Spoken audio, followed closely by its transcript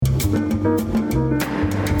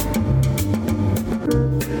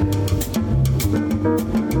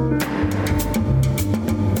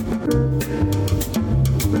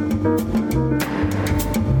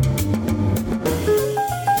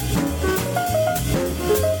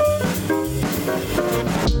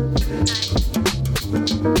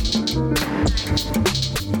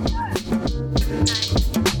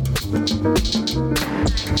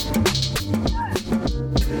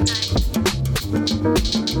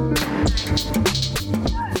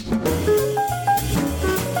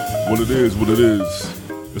What it is.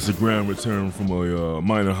 It's a grand return from a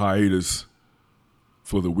minor hiatus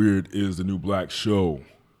for The Weird Is the New Black show.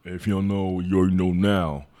 And if you don't know, you already know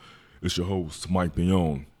now. It's your host, Mike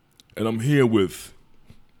Bayonne. And I'm here with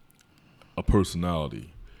a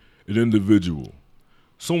personality, an individual,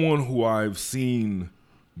 someone who I've seen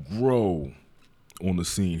grow on the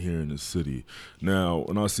scene here in the city. Now,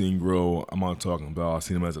 when I seen grow, I'm not talking about I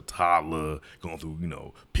seen him as a toddler going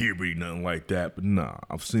through, puberty, nothing like that. But nah,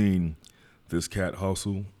 I've seen this cat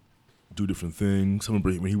hustle, do different things. I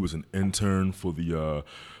remember when he was an intern for the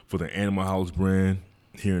Animal House brand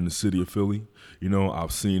here in the city of Philly.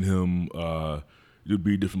 I've seen him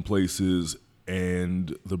be different places,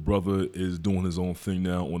 and the brother is doing his own thing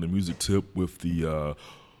now on the music tip with the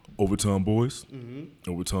Overtime Boyz,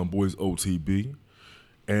 Overtime Boyz OTB.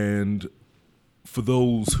 And for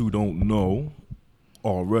those who don't know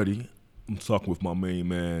already, I'm talking with my main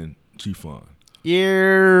man, Chyfann.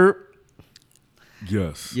 Yeah.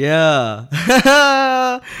 Yes. Yeah.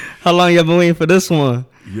 How long y'all been waiting for this one?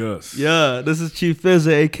 Yes. Yeah, this is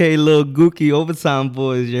Chyfizza, a.k.a. Lil Gookie, Overtime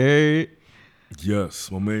Boyz, you heard?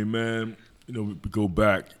 Yes, my main man. We go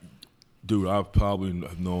back. Dude, I probably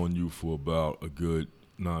have known you for about a good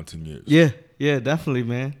 19 years. Yeah, definitely,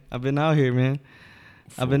 man. I've been out here, man.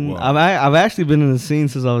 I've I've actually been in the scene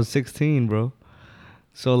since I was 16, bro.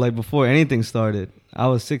 So like before anything started, I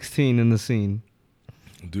was 16 in the scene.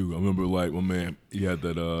 Dude, I remember like my man, he had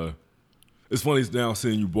that it's funny now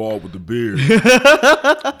seeing you bald with the beard.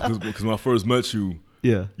 because when I first met you,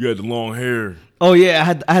 yeah, you had the long hair. Oh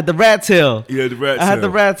yeah, I had the rat tail. You had the rat tail. I had the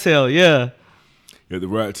rat tail, yeah. You had the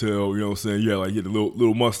rat tail, you know what I'm saying? You had the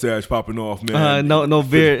little mustache popping off, man. No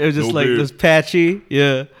beard. It was just just patchy,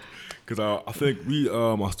 yeah. Because I think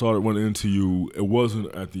I started running into you. It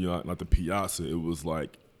wasn't at the not the Piazza. It was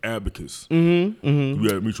like Abacus. We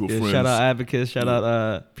had mutual friends. Shout out Abacus. Shout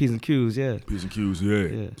out P's and Q's. Yeah. P's and Q's.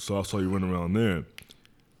 Yeah. So I saw you running around there.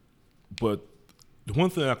 But the one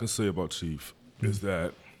thing I can say about Chief is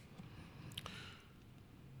that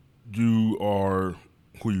you are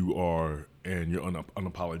who you are, and you're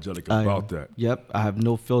unapologetic about that. Yep. I have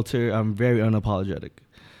no filter. I'm very unapologetic.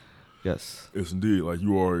 Yes. Yes, indeed. Like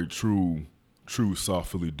you are a true South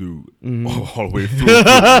Philly dude all the way through. You know what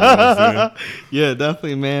I'm saying? Yeah,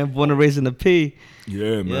 definitely, man. Born and raised in the P.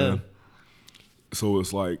 Yeah, man. Yeah. So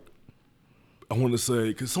it's like, I want to say,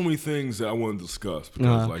 because so many things that I want to discuss.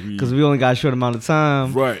 Because we only got a short amount of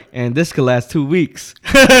time. Right. And this could last 2 weeks.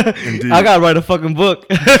 Indeed. I got to write a fucking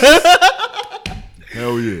book.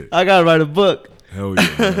 Hell yeah. I got to write a book. Hell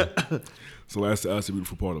yeah, man. So that's the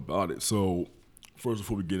beautiful part about it. So first,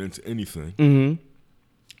 before we get into anything,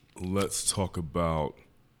 let's talk about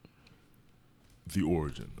the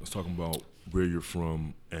origin. Let's talk about where you're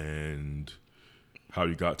from and how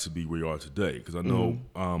you got to be where you are today. Because I know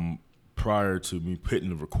prior to me hitting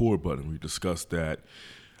the record button, we discussed that.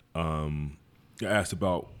 I asked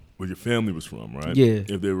about where your family was from, right? Yeah.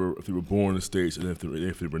 If they were born in the States, and if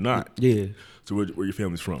they were not. Yeah. So where your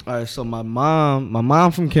family's from? All right. So my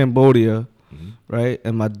mom from Cambodia, right,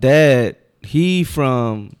 and my dad. He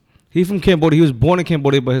from Cambodia. He was born in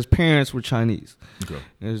Cambodia, but his parents were Chinese. Okay.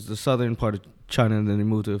 It was the southern part of China, and then they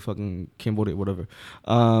moved to fucking Cambodia, whatever.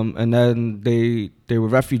 And then they were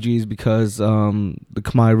refugees because the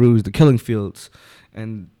Khmer Rouge, the killing fields,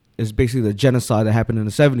 and it's basically the genocide that happened in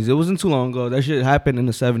the 70s. It wasn't too long ago. That shit happened in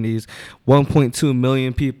the 70s. 1.2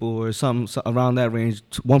 million people, or some around that range,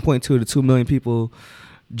 1.2 to 2 million people,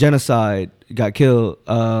 genocide got killed.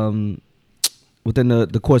 Within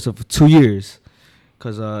the course of 2 years,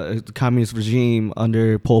 because the communist regime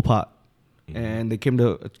under Pol Pot, and they came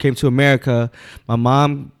to America. My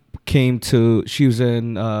mom she was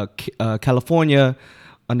in California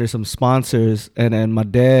under some sponsors, and then my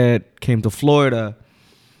dad came to Florida,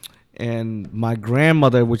 and my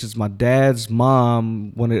grandmother, which is my dad's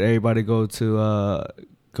mom, wanted everybody to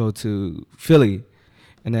go to Philly.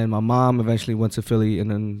 And then my mom eventually went to Philly,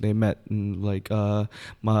 and then they met, and like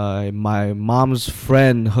my mom's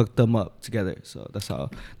friend hooked them up together. So that's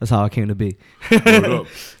how I came to be.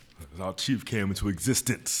 That's how Chief came into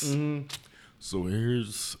existence. So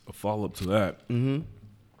here's a follow up to that.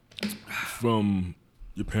 From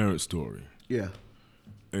your parents' story. Yeah.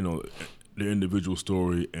 Their individual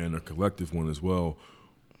story and a collective one as well.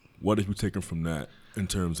 What have you taken from that in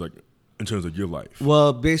terms of your life?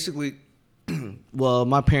 Well, basically. Well,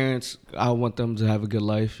 my parents, I want them to have a good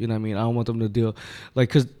life. You know what I mean? I don't want them to deal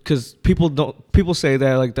because people say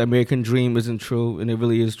that like the American dream isn't true, and it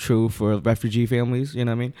really is true for refugee families. You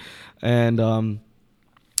know what I mean? And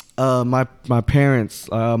my parents,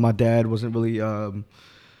 my dad wasn't really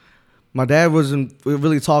My dad wasn't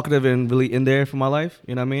really talkative and really in there for my life,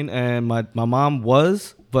 you know what I mean? And my mom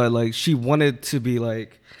was, but like she wanted to be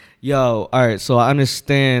like, yo, all right, so I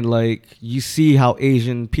understand, like, you see how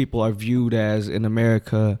Asian people are viewed as in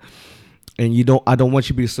America, and I don't want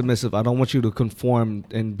you to be submissive. I don't want you to conform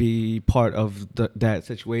and be part of that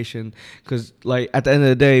situation. Because, like, at the end of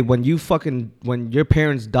the day, when your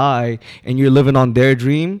parents die and you're living on their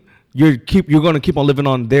dream, you're gonna keep on living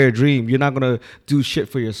on their dream. You're not gonna do shit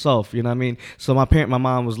for yourself. You know what I mean? So my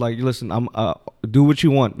mom was like, "Listen, I'm do what you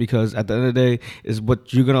want, because at the end of the day, is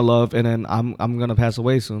what you're gonna love, and then I'm gonna pass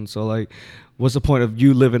away soon. So like, what's the point of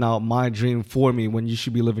you living out my dream for me when you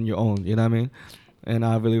should be living your own? You know what I mean?" And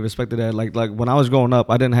I really respected that. Like when I was growing up,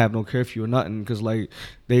 I didn't have no curfew or nothing, because like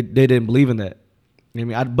they didn't believe in that. You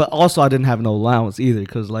know what I mean? But also I didn't have no allowance either,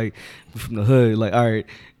 because like from the hood, like, all right.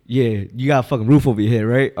 Yeah, you got a fucking roof over your head,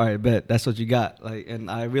 right? All right, bet. That's what you got. Like,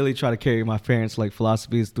 and I really try to carry my parents' like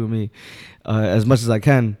philosophies through me, as much as I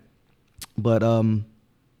can. But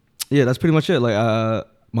yeah, that's pretty much it. Like,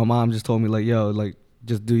 my mom just told me like, yo, like,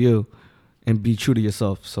 just do you, and be true to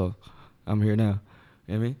yourself. So, I'm here now.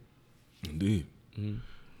 You know what I mean? Indeed.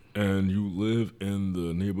 And you live in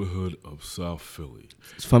the neighborhood of South Philly.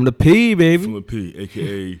 It's from the P, baby. From the P,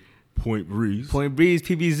 aka Point Breeze. Point Breeze,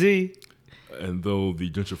 PBZ. And though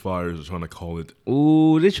the gentrifiers are trying to call it...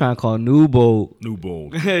 Ooh, they trying to call it New Bold. New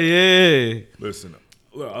Bold. Yeah. Listen,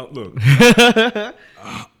 look.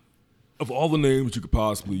 Of all the names you could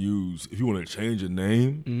possibly use, if you want to change a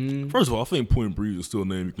name, first of all, I think Point Breeze is still a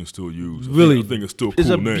name you can still use. I think it's still a cool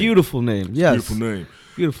name. It's a beautiful name. Yes. Beautiful name.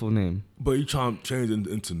 Beautiful name. But you trying to change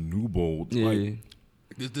it into New Bold. Yeah. Like,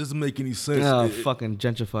 it doesn't make any sense. Oh, fucking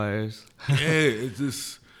gentrifiers. Yeah, it's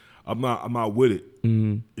just... I'm not with it,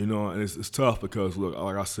 you know, and it's tough because, look,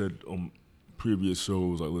 like I said on previous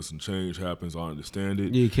shows, like, listen, change happens, I understand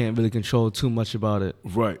it. You can't really control too much about it.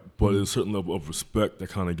 Right, but there's a certain level of respect that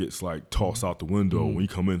kind of gets, like, tossed out the window when you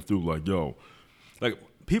come in through, like, yo, like,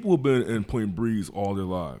 people have been in Point Breeze all their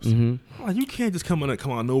lives. Like, you can't just come out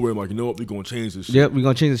of nowhere and, like, you know what, we're going to change this shit. Yep, we're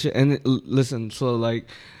going to change this shit. And listen, so, like...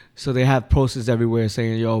 So they have posters everywhere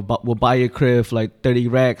saying, "Yo, we'll buy your crib for like 30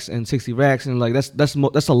 racks and 60 racks," and like that's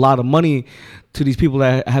a lot of money to these people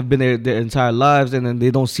that have been there their entire lives, and then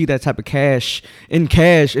they don't see that type of cash in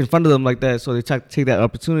front of them like that. So they take that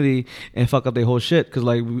opportunity and fuck up their whole shit, because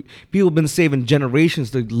like people have been saving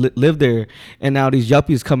generations to live there, and now these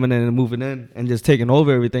yuppies coming in and moving in and just taking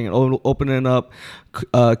over everything and opening up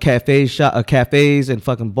cafes and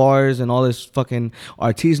fucking bars and all this fucking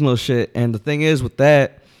artisanal shit. And the thing is with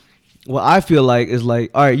that, what I feel like is like,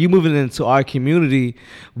 all right, you moving into our community,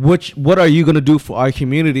 what are you gonna do for our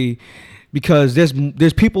community? Because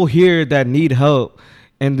there's people here that need help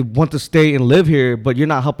and want to stay and live here, but you're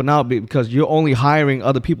not helping out because you're only hiring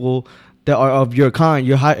other people that are of your kind.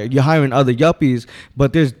 You're hiring other yuppies,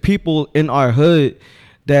 but there's people in our hood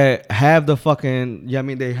that have the fucking, yeah, I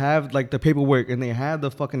mean, they have like the paperwork and they have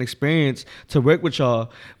the fucking experience to work with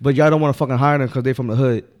y'all, but y'all don't want to fucking hire them because they're from the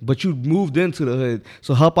hood. But you moved into the hood,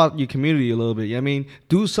 so help out your community a little bit. You know what I mean?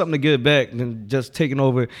 Do something to give back than just taking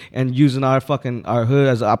over and using our hood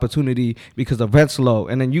as an opportunity because the rent's low.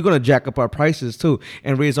 And then you're gonna jack up our prices too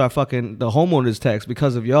and raise our fucking the homeowners tax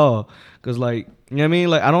because of y'all. Cause like, you know what I mean?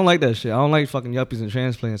 Like, I don't like that shit. I don't like fucking yuppies and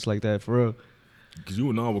transplants like that, for real. Because you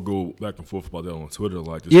and I will go back and forth about that on Twitter,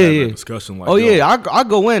 like just have that discussion. Like, I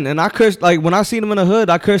go in and I curse, like when I see them in the hood,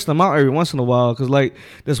 I curse them out every once in a while. Cause like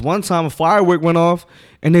this one time a firework went off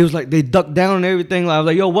and they was like, they ducked down and everything. Like, I was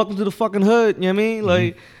like, yo, welcome to the fucking hood. You know what I mean?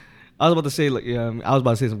 Like, I was about to say, like, yeah, I was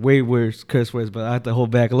about to say some way worse curse words, but I had to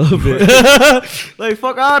hold back a little bit. Like,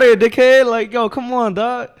 fuck out of here, dickhead. Like, yo, come on,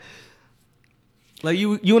 dog. Like,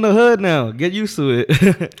 you in the hood now. Get used to it.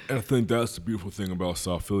 And I think that's the beautiful thing about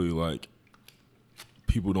South Philly. Like,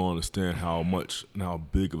 people don't understand how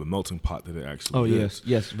big of a melting pot that it actually is.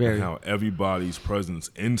 Yes, very. And how everybody's presence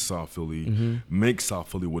in South Philly makes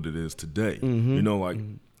South Philly what it is today. You know, like,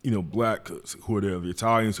 you know, blacks who are there, the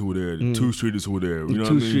Italians who were there, the two-streeters who were there. You know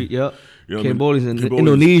what I mean? Street, yep. You know Cambodians and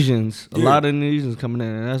Indonesians. A lot of Indonesians coming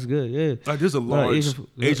in, and that's good, yeah. Like, there's a large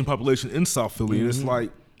Asian population in South Philly, and it's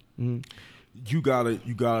like, you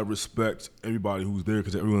gotta respect everybody who's there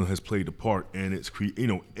because everyone has played a part and it's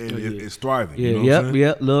it's thriving. Yeah, you know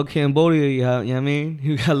yep. Little Cambodia, you know what I mean?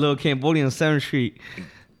 You got little Cambodia on 7th Street.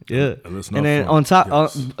 Yeah, and then on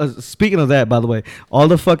top, speaking of that, by the way, all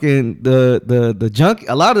the fucking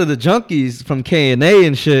a lot of the junkies from K&A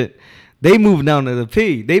and shit, they moved down to the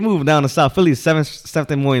P. They moved down to South Philly,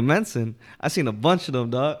 7th and Moy Menson. I seen a bunch of them,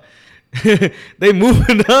 dog. They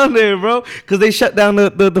moving down there, bro, because they shut down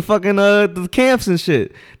the fucking the camps and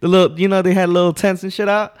shit. The little, they had little tents and shit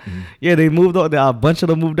out. Mm-hmm. Yeah, they moved on. A bunch of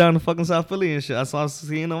them moved down to fucking South Philly and shit. I saw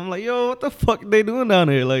seeing them. I'm like, yo, what the fuck are they doing down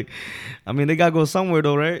there? Like, I mean, they gotta go somewhere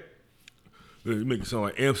though, right? You make it sound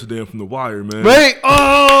like Amsterdam from The Wire, man. Right?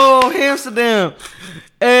 Oh, Amsterdam.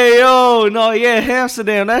 Hey, yo, no, yeah,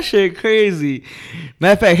 Amsterdam. That shit crazy.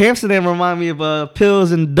 Matter of fact, Amsterdam remind me of a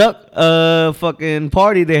Pills and Duck fucking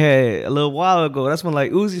party they had a little while ago. That's when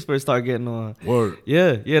like Uzi first started getting on. Word.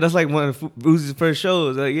 Yeah, that's like one of Uzi's first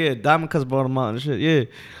shows. Yeah, Diamond Cuts brought him out and shit. Yeah.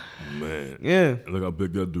 Man. Yeah. Look how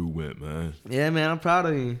big that dude went, man. Yeah, man, I'm proud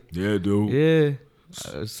of him. Yeah, dude. Yeah.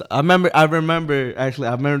 I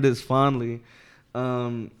remember this fondly.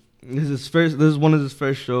 This is one of his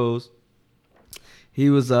first shows. We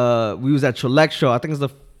was at Trelec show. I think it's the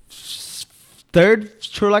third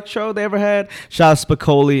Trelec show they ever had. Shout out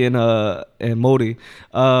Spicoli and Modi.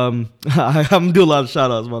 I'm gonna do a lot of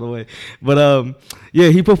shout outs, by the way. But yeah,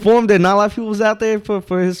 he performed there. Not a lot of people was out there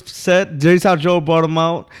for his set. Jay's how Joe brought him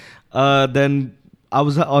out. Then I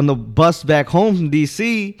was on the bus back home from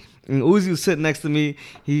DC. And Uzi was sitting next to me.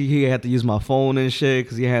 He had to use my phone and shit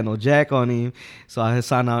because he had no jack on him. So I had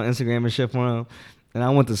signed out on Instagram and shit for him. And I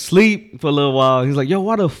went to sleep for a little while. He's like, yo,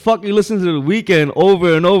 why the fuck you listen to The Weeknd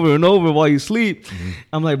over and over and over while you sleep? Mm-hmm.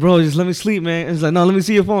 I'm like, bro, just let me sleep, man. And he's like, no, let me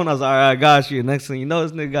see your phone. I was like, all right, I got you. Next thing you know,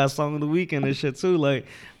 this nigga got a song of the Weeknd and shit too. Like,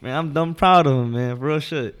 man, I'm dumb proud of him, man. For real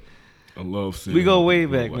shit. I love seeing we go way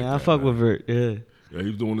back, like man. That, I fuck with Vert, yeah. Yeah,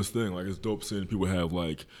 he's doing this thing. Like, it's dope seeing people have,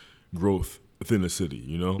 like, growth within the city,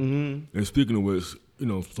 you know? Mm-hmm. And speaking of which,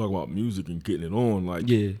 talk about music and getting it on, like...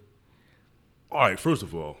 Yeah. All right, first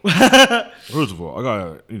of all, I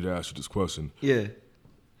need to ask you this question. Yeah.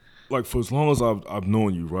 Like, for as long as I've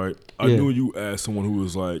known you, right? I knew you as someone who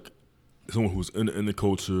was like, someone who's in the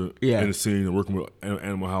culture, in the scene, and working with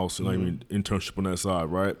Animal House, and I mean internship on that side,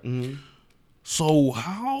 right? Mm-hmm. So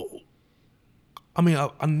how? I mean,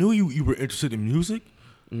 I knew you were interested in music,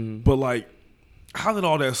 but like, how did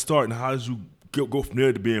all that start, and how did you go from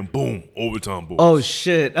there to being boom, Overtime Boyz? Oh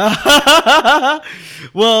shit.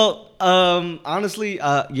 Well, honestly,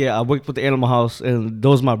 I worked with the Animal House, and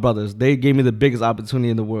those are my brothers. They gave me the biggest opportunity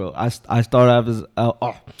in the world. I started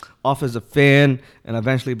off as a fan, and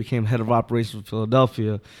eventually became head of operations for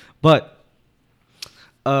Philadelphia. But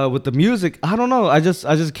with the music, I don't know. I just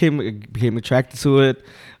became attracted to it.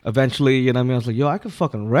 Eventually, I was like, yo, I can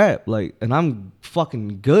fucking rap, like, and I'm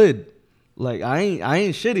fucking good. Like, I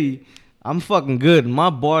ain't shitty. I'm fucking good. My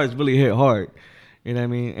bars really hit hard. You know what I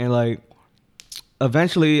mean? And like,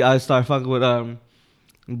 eventually I started fucking with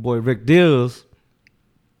boy Rick Deals.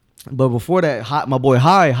 But before that, my boy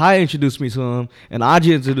Hi introduced me to him, and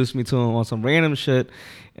Aji introduced me to him on some random shit.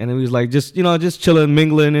 And it was like just chilling,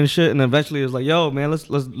 mingling and shit. And eventually it was like, yo, man,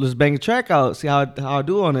 let's bang a track out, see how I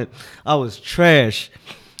do on it. I was trash.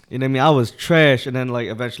 You know what I mean? I was trash. And then like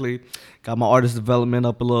eventually got my artist development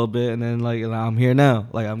up a little bit, and then like I'm here now.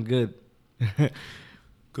 Like I'm good.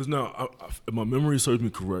 Because now, if my memory serves me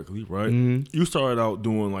correctly, right? Mm-hmm. You started out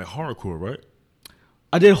doing like horrorcore, right?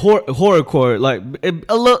 I did horrorcore, like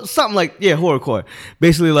a little something like horrorcore.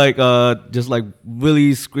 Basically, like just like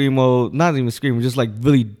really screamo, not even screamo, just like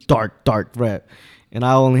really dark rap. And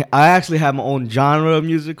I actually have my own genre of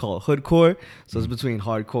music called hoodcore, so it's between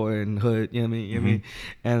hardcore and hood. You know what I mean? You know what I mean?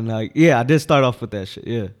 And like, I did start off with that shit.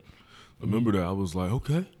 Yeah. I remember that. I was like,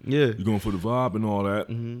 okay. Yeah. You're going for the vibe and all that.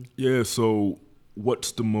 Mm-hmm. Yeah, so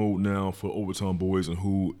what's the mode now for Overtime Boyz, and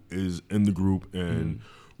who is in the group, and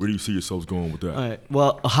where do you see yourselves going with that? All right.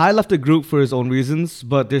 Well, Hai left the group for his own reasons,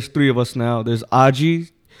 but there's three of us now. There's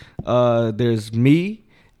Aji, there's me,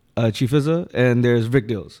 Chyfizza, and there's Rick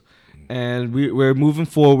Dills. And we're moving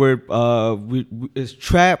forward. It's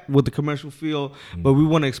trap with the commercial feel, but we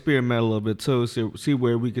want to experiment a little bit too, see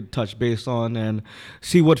where we could touch base on and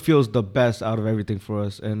see what feels the best out of everything for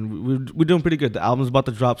us. And we're doing pretty good. The album's about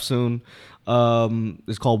to drop soon.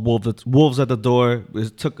 It's called Wolves at the Door.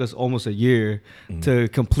 It took us almost a year to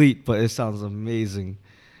complete, but it sounds amazing.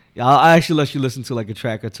 Yeah, I'll actually let you listen to like a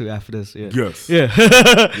track or two after this. Yeah. Yes. Yeah.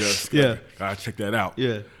 Yes. Yeah. Gotta check that out.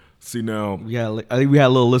 Yeah. See now, I think we had a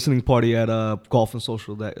little listening party at Golf and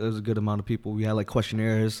Social. That there was a good amount of people. We had like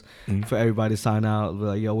questionnaires for everybody to sign out.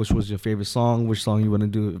 Like, yo, which was your favorite song? Which song you want to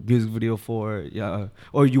do a music video for? Yeah,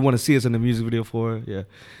 or you want to see us in the music video for? Yeah.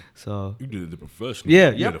 So you did it the professional.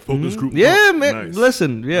 Yeah, yeah. The focus group. Yeah, man. Nice.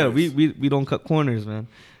 Listen, yeah, nice. we don't cut corners, man.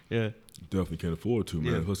 Yeah. Definitely can't afford to,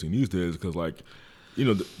 man. Especially these days, because like,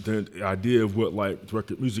 the idea of what like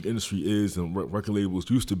the music industry is and what record labels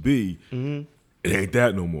used to be. it ain't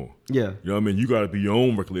that no more. Yeah. You know what I mean? You got to be your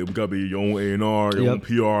own record label. You got to be your own A&R, your own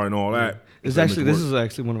PR and all that. It's actually, this is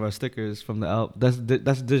actually one of our stickers from the album. That's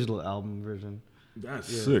a digital album version. That's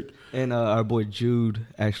sick. And our boy Jude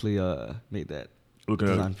actually made that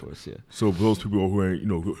design for us. Yeah. So for those people who ain't,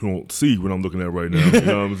 who don't see what I'm looking at right now, you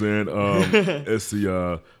know what I'm saying? It's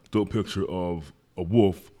the dope picture of a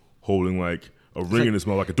wolf holding like a ring in his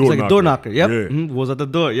mouth, like a door knocker. Like a door knocker. Yep. Yeah. Mm-hmm. Was at the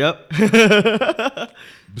door. Yep.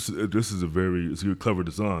 This is it's a clever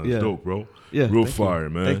design. It's dope, bro. Yeah. Real fire,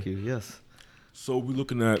 man. Thank you. Yes. So we're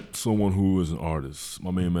looking at someone who is an artist,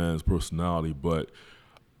 my main man's personality, but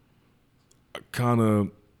I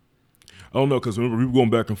don't know, because remember we were going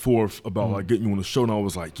back and forth about like getting you on the show, and I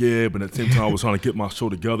was like, yeah, but at the same time I was trying to get my show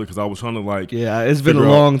together because I was trying to like, it's been a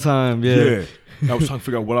long time, I was trying to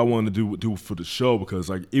figure out what I wanted to do for the show, because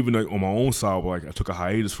like even like on my own side, like I took a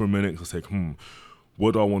hiatus for a minute because I was like,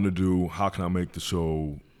 what do I want to do? How can I make the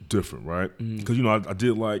show different, right? Because I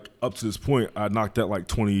did like up to this point I knocked out like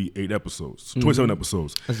 28 episodes, 27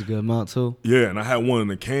 episodes. That's a good amount too. Yeah, and I had one in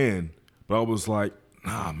the can, but I was like,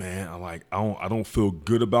 nah, man, I don't feel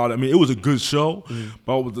good about it. I mean, it was a good show,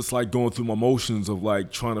 but I was just like going through my motions of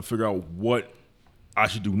like trying to figure out what I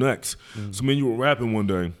should do next. So me and you were rapping one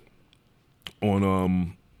day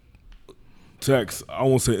on text. I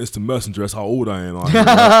won't say instant messenger. That's how old I am. Out here,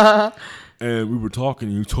 right? And we were talking,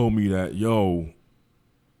 and you told me that, you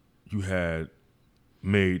had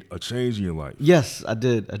made a change in your life. Yes, I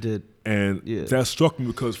did. And that struck me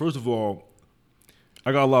because, first of all,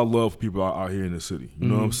 I got a lot of love for people out here in the city. You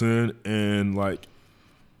know what I'm saying? And like,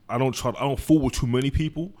 I don't fool with too many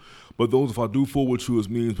people, but those, if I do fool with you, it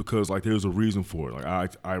means because like there's a reason for it.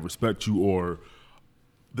 Like I respect you, or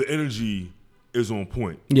the energy is on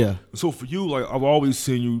point. Yeah. And so for you, like I've always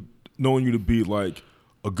seen you, knowing you to be like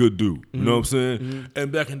a good dude. You know what I'm saying?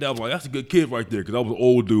 And back in that, I was like, that's a good kid right there, because I was an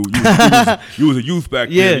old dude. You was a youth back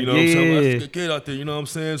then. You know what I'm saying? Like, that's a good kid out there. You know what I'm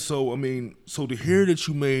saying? So I mean, so to hear that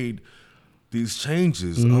you made these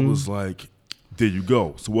changes, I was like, there you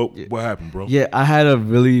go. So what happened, bro? Yeah, I had a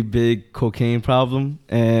really big cocaine problem,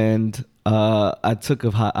 and I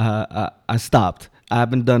stopped. I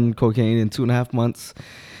haven't done cocaine in 2.5 months,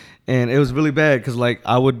 and it was really bad because like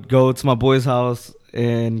I would go to my boy's house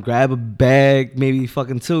and grab a bag, maybe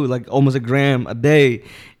fucking two, like almost a gram a day,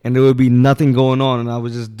 and there would be nothing going on, and I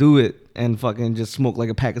would just do it and fucking just smoke like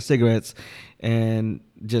a pack of cigarettes and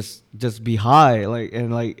just be high, like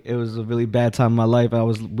it was a really bad time in my life. I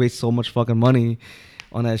was wasting so much fucking money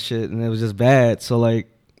on that shit, and it was just bad. So like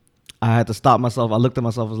I had to stop myself. I looked at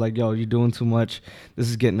myself, I was like, yo, you're doing too much. This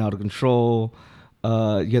is getting out of control. You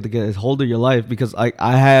have to get a hold of your life, because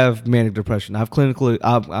I have manic depression. I'm clinically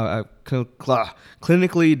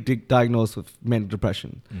diagnosed with manic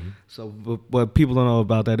depression. So what people don't know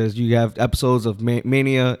about that is you have episodes of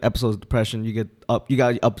mania, episodes of depression. You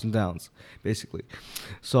got ups and downs, basically.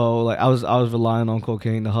 So like I was relying on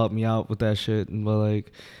cocaine to help me out with that shit, but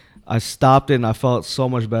like I stopped it and I felt so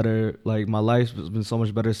much better. Like my life has been so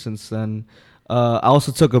much better since then. I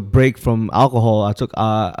also took a break from alcohol. I took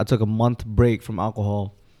a month break from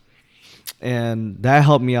alcohol, and that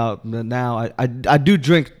helped me out. Now I do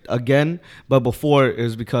drink again, but before it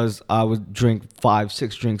was because I would drink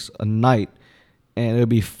 5-6 drinks a night, and it'd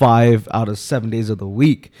be 5 out of 7 days of the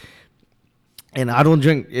week. And I don't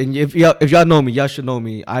drink. And if y'all know me, y'all should know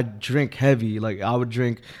me. I drink heavy. Like I would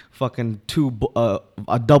drink fucking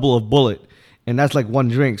a double of Bullet. And that's like one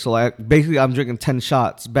drink. So like basically I'm drinking 10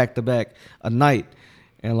 shots back to back a night.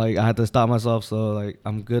 And like I had to stop myself. So like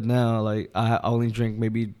I'm good now. Like I only drink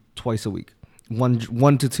maybe twice a week. One to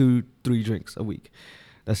 2-3 drinks a week.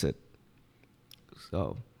 That's it.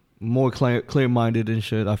 So more clear-minded and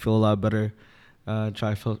shit. I feel a lot better.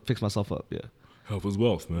 Try to fix myself up. Yeah. Health is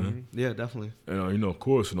wealth, man. Yeah, definitely. And of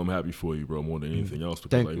course, I'm happy for you, bro, more than anything else.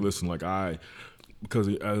 Because listen, like because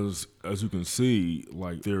as you can see,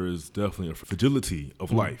 like there is definitely a fragility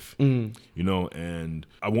of life, and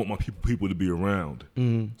I want my people to be around.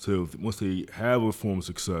 So once they have a form of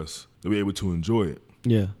success, they'll be able to enjoy it.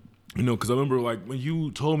 Yeah. Because I remember like when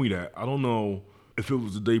you told me that, I don't know if it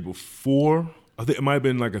was the day before. I think it might have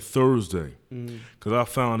been like a Thursday, because I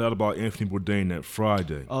found out about Anthony Bourdain that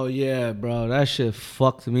Friday. Oh yeah, bro, that shit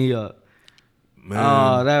fucked me up. Man.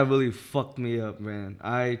 Oh, that really fucked me up, man.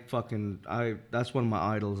 That's one of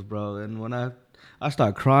my idols, bro. And when I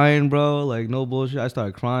started crying, bro, like no bullshit, I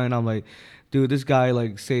started crying. I'm like, dude, this guy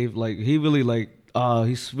like saved, like he really like,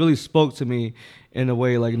 really spoke to me in a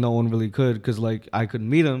way like no one really could, because like I couldn't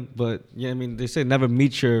meet him, but yeah, I mean they say never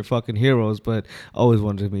meet your fucking heroes, but I always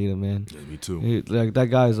wanted to meet him, man. Yeah, me too. Like that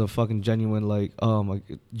guy is a fucking genuine like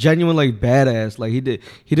genuine like badass. Like he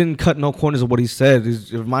didn't cut no corners of what he said.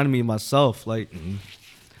 It reminded me of myself. Like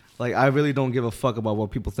like I really don't give a fuck about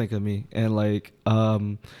what people think of me, and like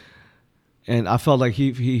and I felt like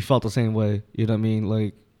he felt the same way. You know what I mean?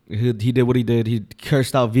 Like. He did what he did. He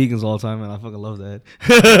cursed out vegans all the time, and I fucking love that.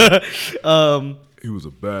 He was a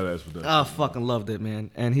badass for that. I fucking loved it,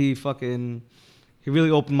 man. And he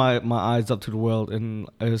really opened my eyes up to the world, and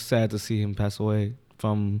it was sad to see him pass away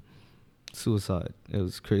from suicide. It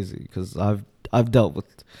was crazy because I've dealt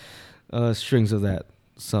with strings of that,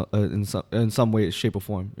 so in some way, shape, or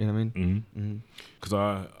form. You know what I mean?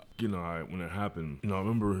 Because when it happened, I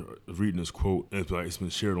remember reading this quote, and it's been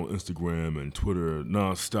shared on Instagram and Twitter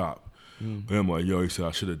nonstop. And I'm like, yo, he said,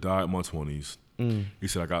 I should have died in my 20s. He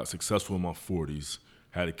said, I got successful in my 40s,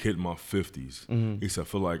 had a kid in my 50s. He said, I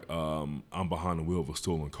feel like I'm behind the wheel of a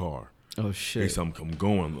stolen car. Oh, shit. He said, I'm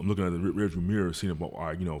looking at the rearview mirror, seeing about,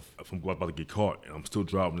 if I'm about to get caught, and I'm still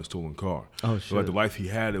driving a stolen car. Oh, shit. So, like, the life he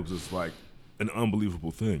had, it was just like, an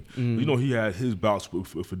unbelievable thing. He had his bouts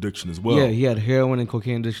with addiction as well. Yeah, he had heroin and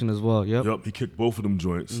cocaine addiction as well. Yep. He kicked both of them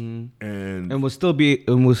joints, and was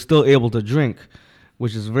still able to drink,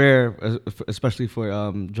 which is rare, especially for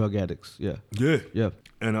drug addicts. Yeah. Yeah.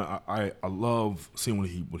 And I love seeing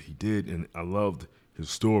what he did, and I loved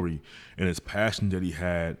his story and his passion that he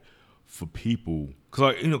had for people.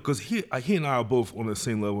 Because he and I are both on the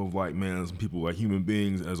same level of like, man, some people like human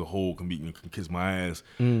beings as a whole can kiss my ass.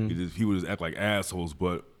 He would just act like assholes.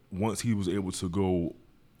 But once he was able to go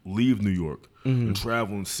leave New York and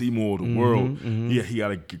travel and see more of the world, he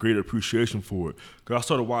had a greater appreciation for it. Because I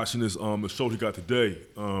started watching this the show he got today.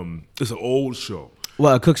 It's an old show.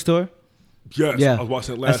 What, a Cook's Tour? Yes, yeah. I was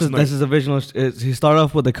watching it last night. That's his original. He started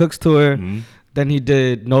off with the Cook's Tour. Then he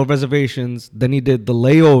did No Reservations. Then he did The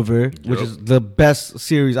Layover, which is the best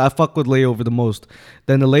series. I fuck with Layover the most.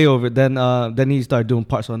 Then The Layover. Then he started doing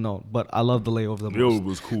Parts Unknown. But I love The Layover the most. Layover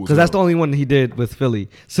was cool. Because that's the only one he did with Philly.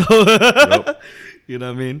 So, you know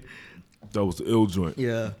what I mean? That was the ill joint.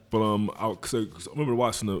 Yeah. But I remember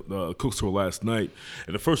watching the Cook's Tour last night,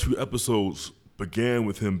 and the first few episodes began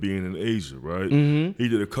with him being in Asia, right? He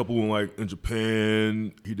did a couple in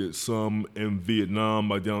Japan. He did some in Vietnam,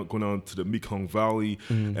 going down to the Mekong Valley.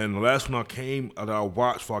 And the last one that I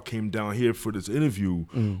watched before I came down here for this interview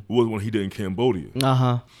was one he did in Cambodia.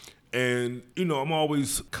 And, I'm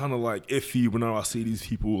always kind of like iffy whenever I see these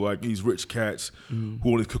people, like these rich cats who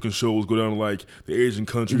on these cooking shows go down to like the Asian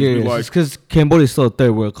countries. Yeah, because Cambodia is still a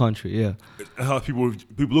third world country, yeah. And how people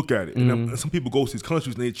look at it. And some people go to these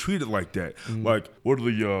countries and they treat it like that. Like, what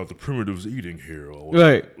are the primitives eating here? Or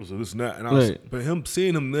right. So this and that. And but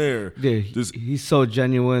seeing him there. Yeah, he's so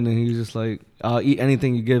genuine, and he's just like, I'll eat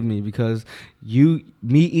anything you give me, because me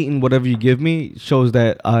eating whatever you give me shows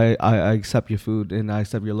that I accept your food and I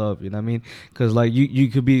accept your love. You know what I mean? Because like you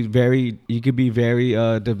could be very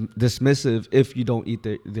dismissive if you don't eat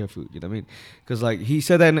their food. You know what I mean? Because like he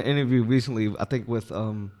said that in an interview recently, I think with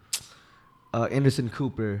Anderson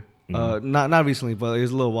Cooper. Not recently, but it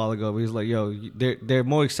was a little while ago. He was like, "Yo, they're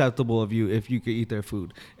more acceptable of you if you could eat their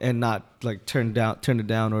food and not like turn it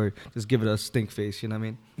down or just give it a stink face." You know what I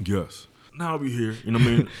mean? Yes. Now I'll be here. You know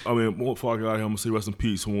what I mean? Before I get out here, I'm gonna say rest in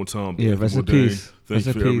peace one more time. Yeah, rest in peace. Thank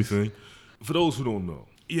you for everything. For those who don't know,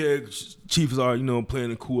 Chief is out,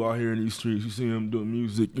 playing it cool out here in these streets. You see him doing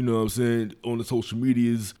music, you know what I'm saying, on the social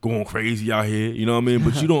medias, going crazy out here, you know what I mean?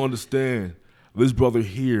 But you don't understand. This brother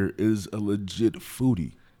here is a legit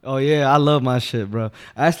foodie. Oh yeah, I love my shit, bro.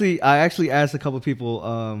 I actually asked a couple people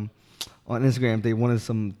on Instagram if they wanted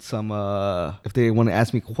some if they want to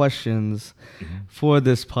ask me questions for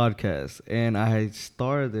this podcast, and I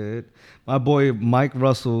started. My boy Mike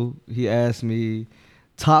Russell, he asked me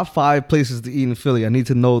top 5 places to eat in Philly. I need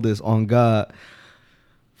to know this on God.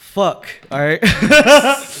 Fuck, all right.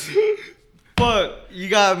 Fuck, you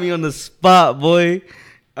got me on the spot, boy.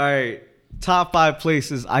 All right. Top 5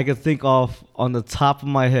 places I could think of on the top of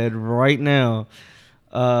my head right now.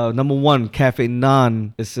 Number 1, Cafe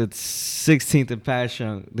Nan. It's at 16th and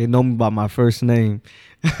Passyunk. They know me by my first name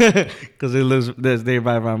because they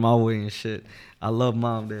right around my way and shit. I love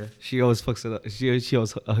Mom there. She always fucks it up. She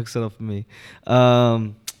always hooks it up for me.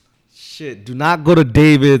 Shit. Do not go to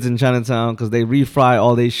David's in Chinatown because they refry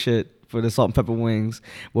all they shit for the salt and pepper wings.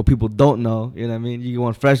 What people don't know, you know what I mean? You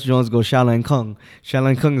want Fresh Jones, go Xiaolin Kung.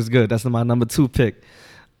 Xiaolin Kung is good. That's my number 2 pick.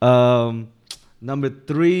 Number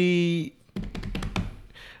 3,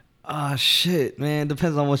 shit, man.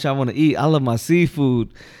 Depends on what y'all want to eat. I love my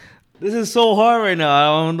seafood. This is so hard right now.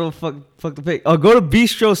 I don't know fuck to pick. Oh, go to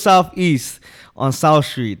Bistro Southeast on South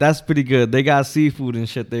Street. That's pretty good. They got seafood and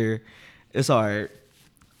shit there. It's alright.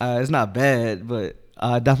 It's not bad, but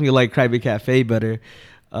I definitely like Krabby Cafe better.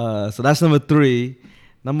 So that's number 3.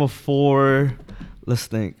 Number 4. Let's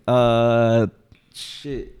think.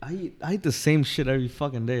 Shit. I eat the same shit every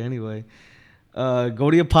fucking day anyway. Go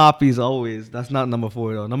to your Poppies always. That's not number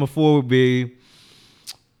 4 though. Number 4 would be.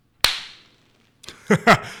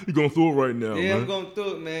 You're going through it right now, yeah, man. I'm going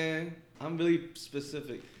through it, man. I'm really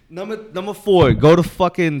specific. Number 4, go to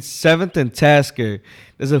fucking 7th and Tasker.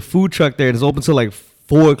 There's a food truck there. It's open till like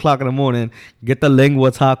 4 o'clock in the morning. Get the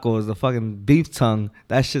lengua tacos, the fucking beef tongue.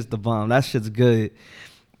 That shit's the bomb. That shit's good.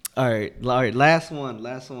 All right. Last one.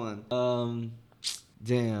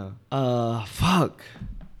 Damn. Fuck.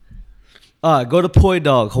 All right, go to Poi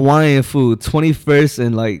Dog, Hawaiian food, 21st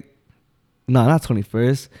and like, nah, not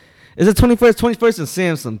 21st. Is it 21st? 21st and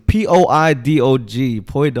Samson. POIDOG,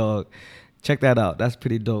 Poi Dog. Check that out. That's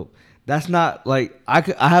pretty dope. That's not like, I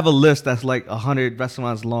have a list that's like 100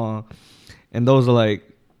 restaurants long, and those are like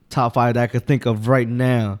top 5 that I could think of right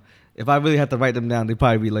now. If I really had to write them down, they'd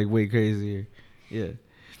probably be like way crazier. Yeah.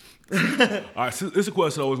 All right, so this is a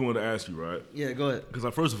question I always wanted to ask you, right? Yeah, go ahead.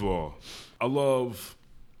 Because first of all, I love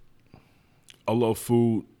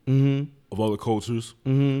food of other cultures.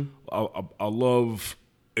 I love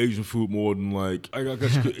Asian food more than like I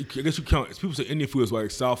guess you count. People say Indian food is like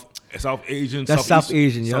South Asian. That's South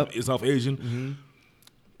Asian. Yep. South Asian.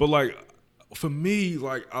 But like for me,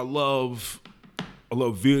 like I love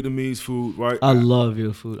Vietnamese food. Right. I love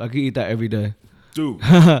your food. I could eat that every day, dude.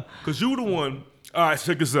 Because you were the one. All right,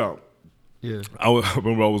 check this out. Yeah. I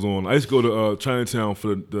remember I was on. I used to go to Chinatown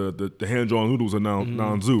for the hand drawn noodles at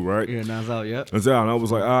Nanzu, right? Yeah, Nanzao. Yep. Nanzao, and I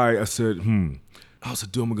was like, all right. I said, I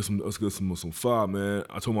said, dude, let's get some pho, man.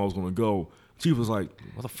 I told him I was gonna go. Chief was like,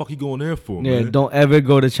 what the fuck you going there for, man? Yeah, don't ever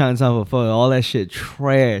go to Chinatown for pho. All that shit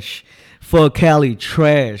trash. Pho Cali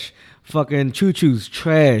trash. Fucking choo-choo's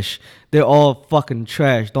trash. They're all fucking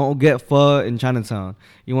trash. Don't get pho in Chinatown.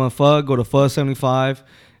 You want pho? Go to Pho 75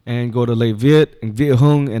 and go to Le Viet and Viet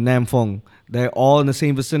Hung and Nam Phuong. They're all in the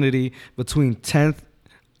same vicinity between 10th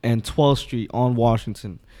and 12th Street on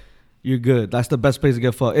Washington. You're good. That's the best place to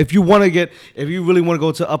get pho. If you really want to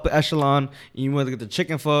go to upper echelon, and you want to get the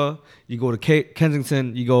chicken pho, you go to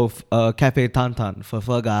Kensington, you go Cafe Tantan for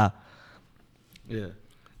pho ga. Yeah.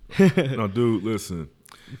 No, dude, listen.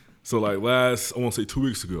 So like I want to say 2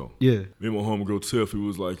 weeks ago. Yeah. Me and my homegirl Tiff, he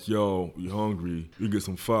was like, yo, we hungry. We get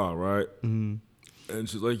some pho, right? Mm-hmm. And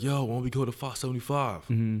she's like, yo, why don't we go to Pho 75?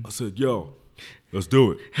 I said, yo, let's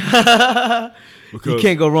do it. Because you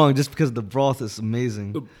can't go wrong just because the broth is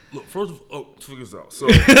amazing. Look, first of all, check this out. So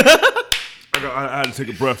I had to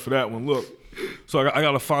take a breath for that one. Look, so I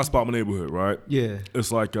got a pho spot in my neighborhood, right? Yeah.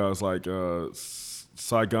 It's like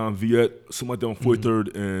Saigon Viet, something like that on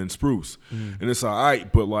 43rd and Spruce. And it's all right,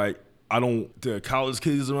 but like, there are college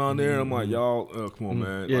kids around there. I'm like, y'all, come on,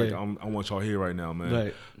 man. Yeah. Like, I want y'all here right now, man.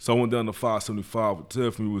 Right. So I went down to 575 with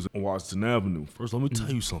Tiff, and we was on Washington Avenue. First, let me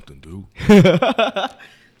tell you something, dude.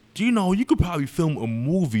 Do you know you could probably film a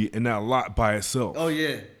movie in that lot by itself? Oh,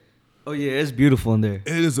 yeah. It's beautiful in there. It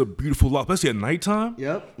is a beautiful lot, especially at nighttime.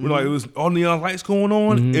 Yep. When like it was all neon lights going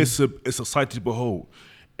on. It's a sight to behold.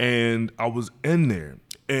 And I was in there,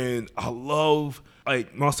 and I love.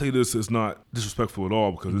 Like, when I say this, it's not disrespectful at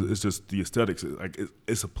all because it's just the aesthetics.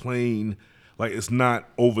 It's a plain, like it's not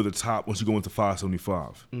over the top once you go into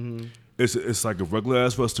 575. It's like a regular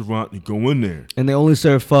ass restaurant. You go in there, and they only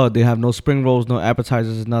serve pho. They have no spring rolls, no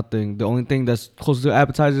appetizers, nothing. The only thing that's close to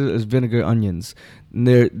appetizers is vinegar onions.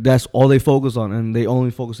 And that's all they focus on, and they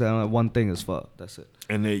only focus on one thing is pho. That's it.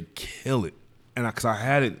 And they kill it. And because I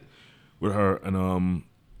had it with her, and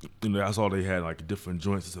that's all they had, like different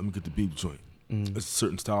joints. I said, let me get the beef joint. It's a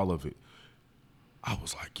certain style of it. I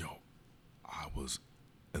was like, yo, I was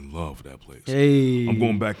in love with that place. Hey. I'm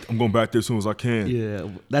going back there as soon as I can. Yeah,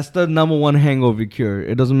 that's the number one hangover cure.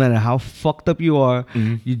 It doesn't matter how fucked up you are.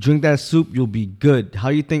 You drink that soup, you'll be good. How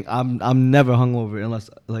you think I'm never hungover unless,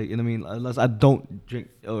 like, you know what I mean? Unless I don't drink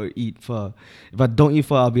or eat pho. If I don't eat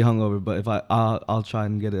pho, I'll be hungover. But if I'll try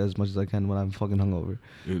and get it as much as I can when I'm fucking hungover.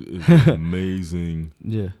 It is an amazing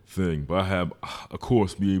thing. But I have, of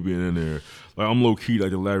course, me being in there, like I'm low key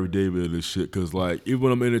like the Larry David of this shit. Cause like even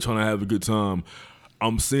when I'm in there trying to have a good time,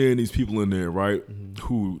 I'm seeing these people in there, right?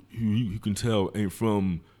 Who you can tell ain't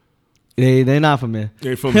from. They're not from there.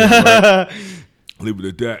 They ain't from there, right? Leave it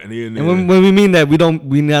at that, and they in there. And when we mean that, we're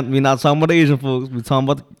not talking about the Asian folks. We're talking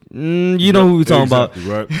about you know who we're talking about,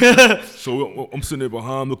 right? So I'm sitting there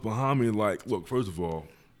look behind me, and like, look. First of all,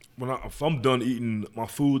 if I'm done eating my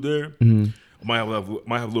food there, might have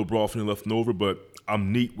a little broth in left over, but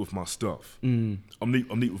I'm neat with my stuff. I'm neat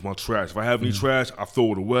with my trash. If I have any trash, I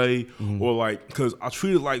throw it away. Or like, because I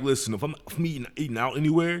treat it like, listen, if I'm eating out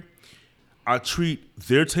anywhere, I treat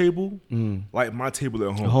their table like my table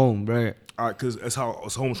at home. Home, right? Because that's how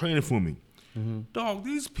it's home training for me. Dog,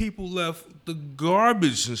 these people left the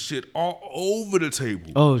garbage and shit all over the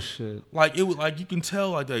table. Oh shit! Like it was like you can tell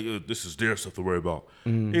like this is their stuff to worry about.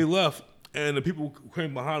 They left, and the people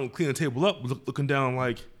came behind them cleaning the table up, looking down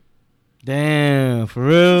like, damn, for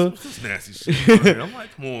real? This nasty shit. Right? I'm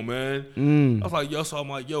like, come on, man. I was like, yo, so I'm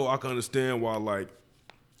like, yo, I can understand why like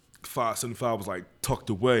 575 was like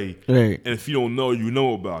tucked away, right? And if you don't know, you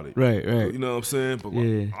know about it, right? You know what I'm saying? But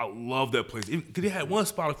like, I love that place. They had one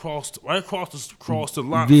spot right across the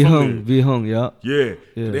lot. V Hung, yeah.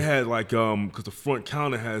 They had like because the front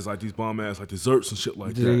counter has like these bomb ass like desserts and shit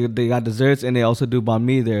like that. They got desserts and they also do banh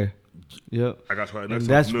mi there. Yep, I got tried. And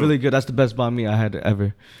that's really good. That's the best banh mi I had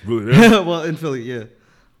ever. Really? Well, in Philly, yeah.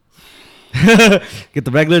 Get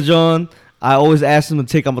the regular John. I always ask them to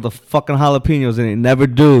take out the fucking jalapenos, and they never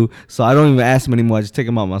do. So I don't even ask them anymore. I just take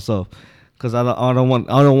them out myself, because I don't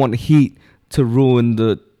want the heat to ruin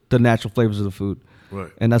the natural flavors of the food.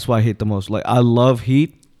 Right. And that's why I hate the most. Like I love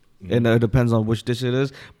heat, and it depends on which dish it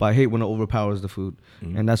is. But I hate when it overpowers the food,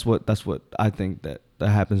 and that's what I think that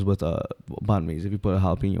happens with banh mi's. If you put a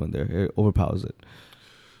jalapeno in there, it overpowers it.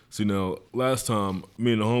 See, now last time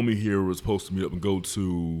me and the homie here were supposed to meet up and go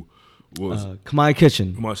to. Kamai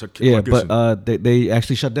Kitchen. Yeah, Kitchen. But they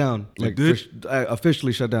actually shut down. Like did?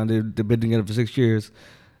 Officially shut down. They've been together for 6 years.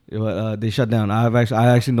 But they shut down. I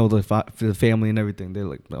actually know the family and everything. They're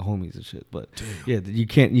like the homies and shit. But yeah, you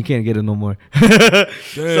can't get it no more.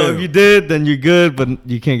 So if you did, then you're good. But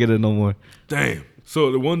you can't get it no more. Damn.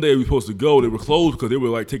 So the one day we were supposed to go, they were closed because they were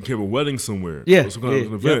like taking care of a wedding somewhere. Yeah, some kind of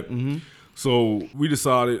an event. So we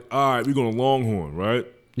decided, all right, we're going to Longhorn, right?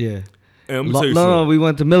 Yeah. And I'm gonna no, we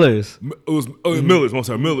went to Miller's. It was Miller's. I'm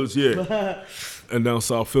sorry, Miller's. Yeah, and down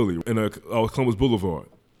South Philly, and Columbus Boulevard.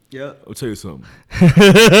 Yeah. I'll tell you something.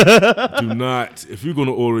 Do not, if you're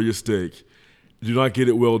gonna order your steak, do not get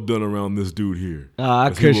it well done around this dude here.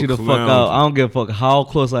 I curse you the fuck out. I don't give a fuck how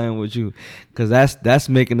close I am with you, because that's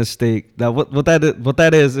making the steak. That what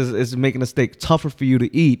that is making the steak tougher for you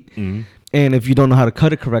to eat. And if you don't know how to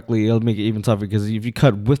cut it correctly, it'll make it even tougher, because if you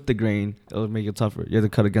cut with the grain, it'll make it tougher. You have to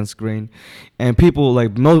cut against the grain. And people,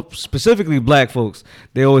 like specifically black folks,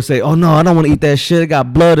 they always say, oh, no, I don't want to eat that shit. It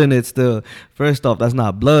got blood in it still. First off, that's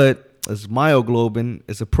not blood. It's myoglobin.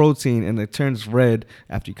 It's a protein, and it turns red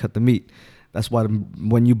after you cut the meat. That's why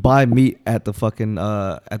when you buy meat at the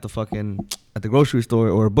grocery store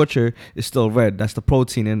or a butcher, it's still red. That's the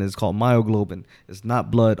protein in it. It's called myoglobin. It's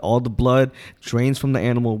not blood. All the blood drains from the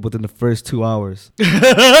animal within the first 2 hours. Now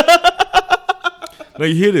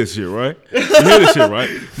you hear this shit, right?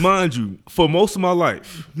 Mind you, for most of my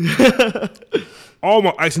life, all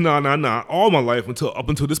my life up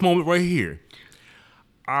until this moment right here,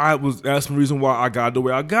 that's the reason why I got the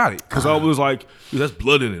way I got it. Because I was like, that's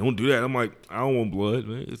blood in it. Don't do that. I'm like, I don't want blood,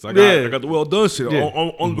 man. It's like I got the well done shit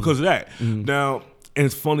only because of that. Now, and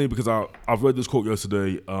it's funny because I read this quote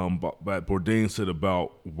yesterday that Bourdain said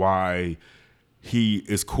about why he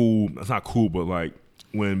is cool. It's not cool, but like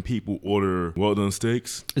when people order well done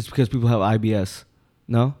steaks. It's because people have IBS.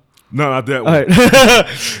 No? No, not that one. Right.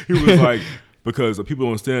 He was like, because people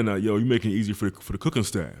don't understand that, you're making it easy for the cooking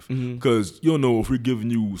staff. Because you don't know if we're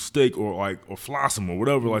giving you steak or flossum or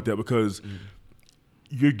whatever like that, because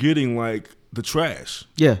you're getting like the trash.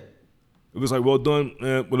 Yeah. It was like, well done,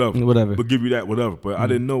 whatever. But give you that, whatever. But I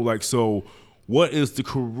didn't know, like, so what is the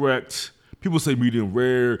correct, people say medium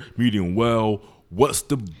rare, medium well. What's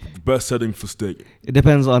the best setting for steak? It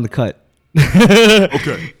depends on the cut.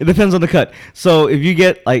 Okay. It depends on the cut. So if you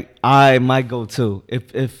get, like, I might go to,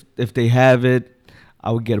 if they have it,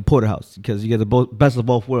 I would get a porterhouse, because you get the best of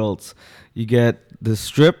both worlds. You get the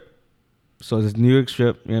strip, so it's New York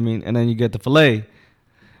strip, you know what I mean? And then you get the filet.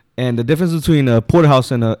 And the difference between a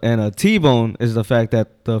porterhouse and a T-bone is the fact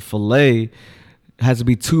that the filet has to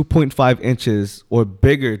be 2.5 inches or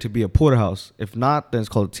bigger to be a porterhouse. If not, then it's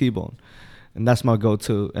called a T-bone. And that's my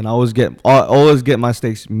go-to. And I always get my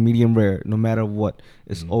steaks medium rare, no matter what.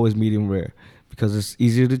 It's always medium rare, because it's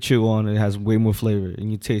easier to chew on. It has way more flavor,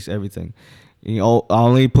 and you taste everything. And I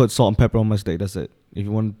only put salt and pepper on my steak. That's it. If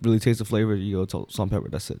you want to really taste the flavor, you go to salt and pepper.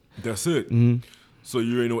 That's it. That's it. Mm-hmm. So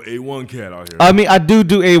you ain't no A1 cat out here. I mean, I do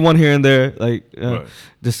A1 here and there. Like, right.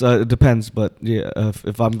 Just it depends. But yeah,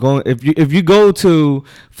 if I'm going, if you go to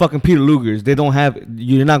fucking Peter Luger's, they don't have.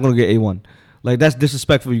 You're not gonna get A1. Like, that's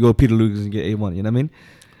disrespectful. You go to Peter Luger's and get A1. You know what I mean?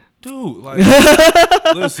 Dude, like,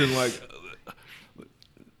 listen, like,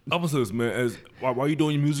 I was this, man. While you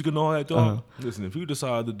doing your music and all that, dog. Listen, if you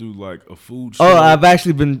decide to do like a food show, I've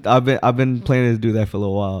been planning to do that for a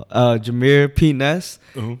little while. Jameer P. Ness,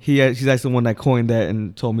 he's actually the one that coined that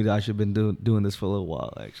and told me that I should have been doing this for a little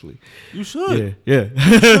while. Actually, you should. Yeah.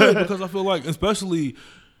 You should, because I feel like, especially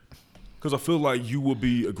because I feel like you will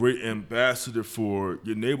be a great ambassador for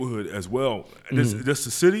your neighborhood as well. That's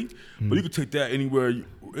the city, but you can take that anywhere,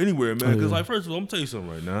 man. Because like, first of all, I'm gonna tell you something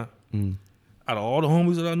right now. Out of all the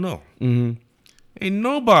homies that I know, ain't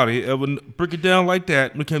nobody ever break it down like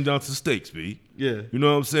that when it came down to the steaks, B. Yeah. You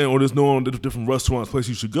know what I'm saying? Or there's no different restaurants, places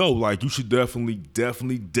you should go. Like, you should definitely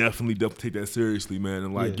take that seriously, man.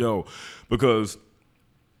 And like, because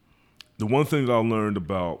the one thing that I learned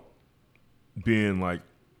about being like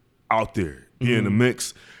out there, being in the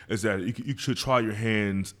mix, is that you should try your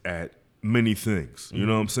hands at many things. You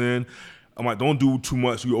know what I'm saying? I'm like, don't do too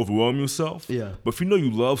much, you overwhelm yourself. Yeah. But if you know you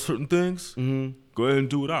love certain things, go ahead and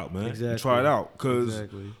do it out, man. Exactly. Try it out. Because,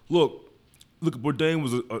 look, Bourdain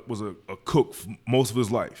was a cook for most of his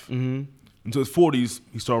life. Until his 40s,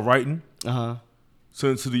 he started writing.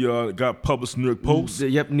 Sent to the, got published in the New York Post.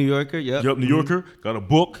 New Yorker, Yep, New Yorker. Got a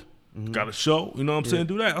book, got a show. You know what I'm saying?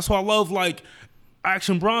 Do that. That's why I love, like,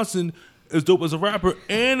 Action Bronson is dope as a rapper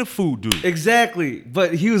and a food dude. Exactly.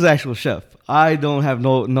 But he was an actual chef. I don't have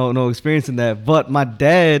no experience in that. But my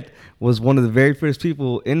dad was one of the very first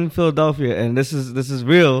people in Philadelphia, and this is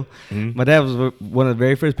real. My dad was one of the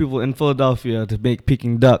very first people in Philadelphia to make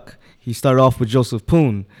Peking duck. He started off with Joseph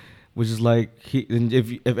Poon, which is like,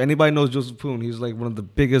 if anybody knows Joseph Poon, he's like one of the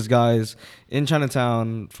biggest guys in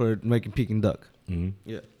Chinatown for making Peking duck.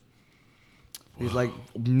 Yeah. He's like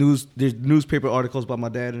there's newspaper articles about my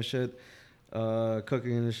dad and shit,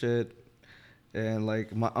 cooking and shit. And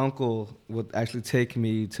like my uncle would actually take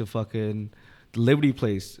me to fucking the Liberty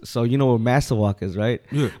Place. So you know where Master Walk is, right?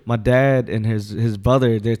 Yeah. My dad and his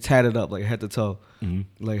brother, they're tatted up like head to toe,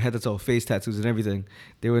 like head to toe, face tattoos and everything.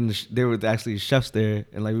 They were actually chefs there,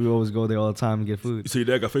 and like we would always go there all the time and get food. So your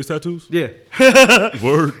dad got face tattoos? Yeah.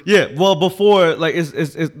 Word. Yeah. Well, before, like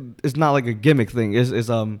it's not like a gimmick thing.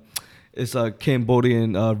 It's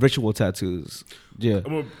Cambodian ritual tattoos. Yeah. I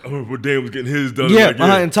remember Bourdain was getting his done. Yeah,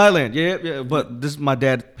 in Thailand. Yeah. But this is my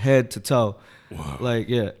dad head to toe. Wow. Like,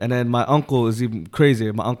 yeah. And then my uncle is even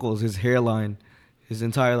crazier. My uncle is his hairline, his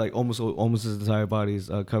entire, like, almost his entire body is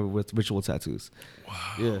covered with ritual tattoos.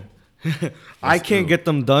 Wow. Yeah. I can't get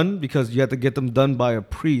them done because you have to get them done by a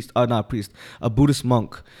a Buddhist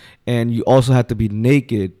monk. And you also have to be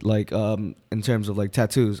naked, like, in terms of, like,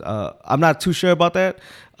 tattoos. I'm not too sure about that.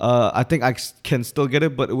 I think I can still get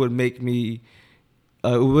it, but it would make me...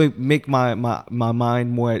 it would make my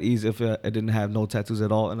mind more at ease if I didn't have no tattoos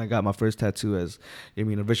at all, and I got my first tattoo as, a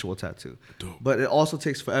ritual tattoo. Dope. But it also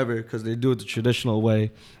takes forever because they do it the traditional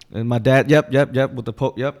way. And my dad, with the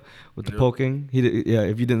poking. He did,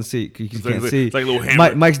 if you didn't see, you can't see. It's like a little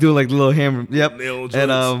hammer. Mike's doing like a little hammer. Yep. Nail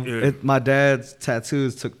joints. And my dad's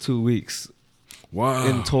tattoos took 2 weeks. Wow.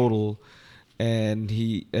 In total. And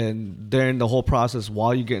during the whole process,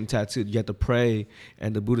 while you're getting tattooed, you have to pray,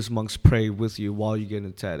 and the Buddhist monks pray with you while you're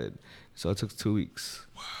getting tatted. So it took 2 weeks.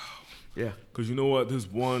 Wow. Yeah. Because you know what? There's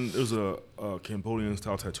a Cambodian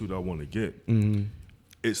style tattoo that I want to get.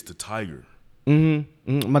 It's the tiger.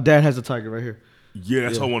 My dad has a tiger right here. Yeah,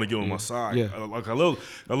 that's what I want to get on my side. Yeah. I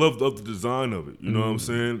love the design of it. You know what I'm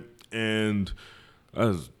saying? And that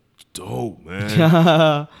is dope, man.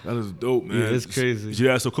 That is dope, man. Yeah, it's crazy. Is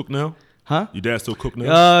your dad still cook now? Huh? Your dad still cook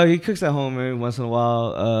now? He cooks at home every once in a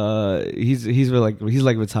while. He's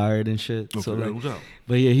retired and shit. Okay, so like, what's up?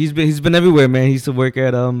 But yeah, he's been everywhere, man. He used to work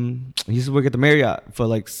at the Marriott for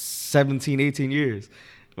like 17, 18 years.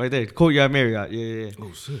 Right there, Courtyard Marriott. Yeah.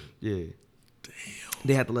 Oh shit. Yeah. Damn.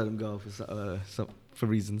 They had to let him go for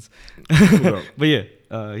reasons. But yeah,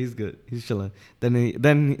 he's good. He's chilling.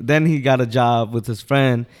 Then he got a job with his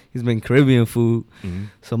friend. He's making Caribbean food.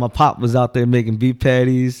 So my pop was out there making beef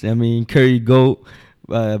patties. Curry goat,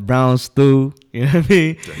 brown stew. You know what I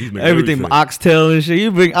mean? Yeah, everything, oxtail and shit. You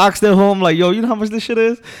bring oxtail home, like, yo, you know how much this shit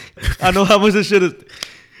is? I know how much this shit is. You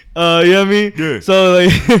know what I mean? Yeah. So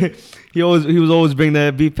like, he was always bring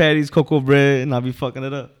that beef patties, cocoa bread, and I'll be fucking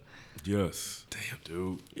it up. Yes. Damn,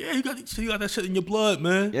 dude. Yeah, you got that shit in your blood,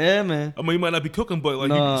 man. Yeah, man. I mean, you might not be cooking, but like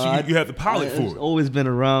you have the palate for it. It's always been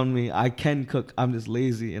around me. I can cook. I'm just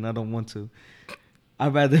lazy and I don't want to.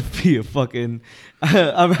 I'd rather be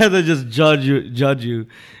I'd rather just judge you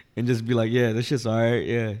and just be like, yeah, this shit's all right.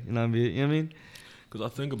 Yeah, you know what I mean? Because I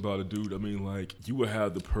think about it, dude. I mean, like, you would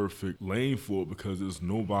have the perfect lane for it because there's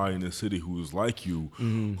nobody in the city who is like you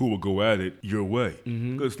who will go at it your way.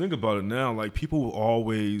 Because think about it now, like, people will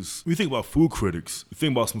always, when you think about food critics, you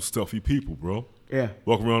think about some stuffy people, bro. Yeah.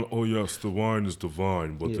 Walk around, oh, yes, the wine is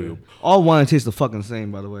divine, but all wine tastes the fucking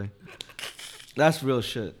same, by the way. That's real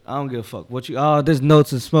shit. I don't give a fuck. There's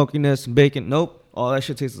notes and smokiness and bacon. Nope. All that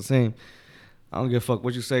shit tastes the same. I don't give a fuck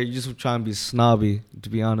what you say. You just trying to be snobby, to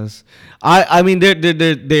be honest. I mean,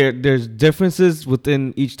 there's differences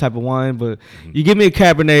within each type of wine, but you give me a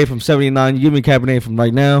Cabernet from 79, you give me a Cabernet from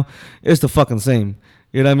right now, it's the fucking same.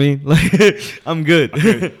 You know what I mean? Like, I'm good.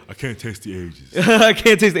 I can't taste the ages. I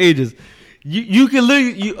can't taste the ages. You can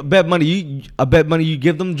literally bet money. I bet money. You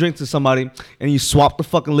give them drinks to somebody and you swap the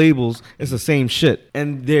fucking labels. It's the same shit,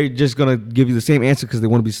 and they're just gonna give you the same answer because they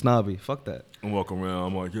want to be snobby. Fuck that. I'm walking around.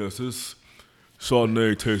 I'm like, yes, this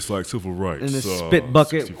Chardonnay tastes like civil rights. In the spit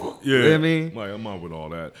bucket. Yeah, you know what I mean? Like, I'm out with all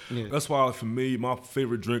that. Yeah. That's why, for me, my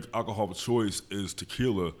favorite drink, alcohol of choice, is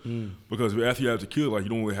tequila. Because after you have tequila, like, you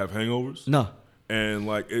don't really have hangovers. No. And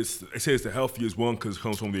like they say it's the healthiest one because it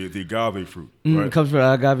comes from the agave fruit. Right? It comes from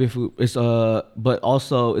agave fruit. It's but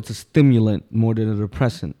also it's a stimulant more than a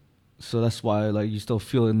depressant. So that's why like you still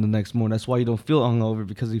feel it in the next morning. That's why you don't feel hungover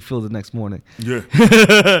because you feel the next morning. Yeah.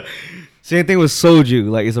 Same thing with soju.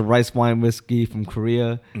 Like it's a rice wine whiskey from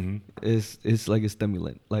Korea. It's like a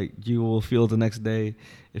stimulant. Like you will feel the next day.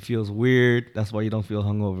 It feels weird. That's why you don't feel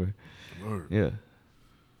hungover. Word. Yeah.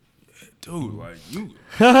 Dude, like you,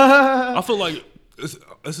 I feel like.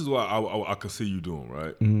 This is what I can see you doing,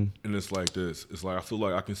 right? And it's like this. It's like I feel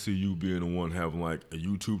like I can see you being the one having like a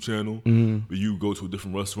YouTube channel where you go to a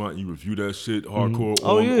different restaurant and you review that shit hardcore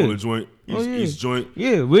on the joint, each joint.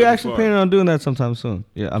 Yeah, we're actually planning on doing that sometime soon.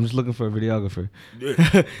 Yeah, I'm just looking for a videographer. Yeah,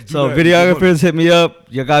 so videographers hit me up.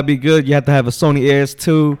 You gotta be good. You have to have a Sony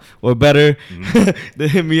AS2 or better. They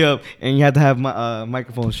hit me up, and you have to have my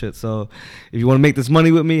microphone shit. So if you want to make this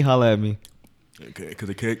money with me, holla at me. Okay, because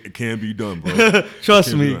it can be done, bro.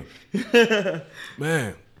 Trust me.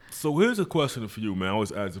 Man, so here's a question for you, man. I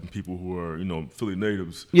always ask people who are, Philly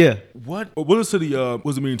natives. Yeah. What does city, what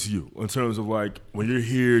does it mean to you in terms of like when you're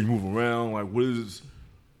here, you move around, like what is...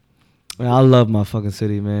 Man, I love my fucking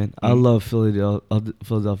city, man. I love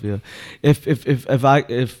Philadelphia. If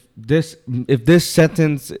this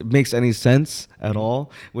sentence makes any sense at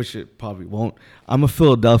all, which it probably won't, I'm a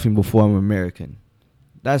Philadelphian before I'm American.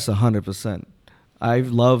 That's 100%. I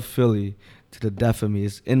love Philly to the death of me.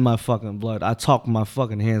 It's in my fucking blood. I talk with my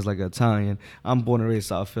fucking hands like an Italian. I'm born and raised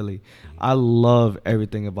South Philly. I love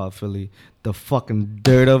everything about Philly. The fucking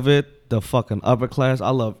dirt of it, the fucking upper class.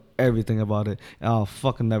 I love everything about it. And I'll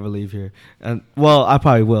fucking never leave here. And well, I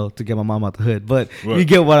probably will to get my mom out the hood. But you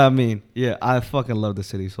get what I mean. Yeah, I fucking love the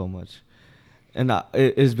city so much. And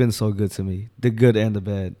it's been so good to me, the good and the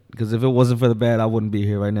bad. Because if it wasn't for the bad, I wouldn't be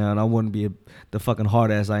here right now, and I wouldn't be the fucking hard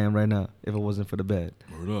ass I am right now if it wasn't for the bad.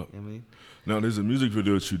 Word up. You know what I mean? Now, there's a music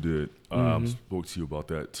video that you did. I spoke to you about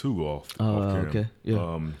that too off camera. Okay.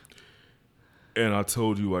 Yeah. And I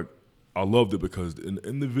told you, like, I loved it because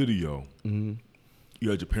in the video, you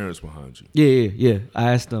had your parents behind you. Yeah.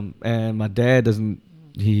 I asked them, and my dad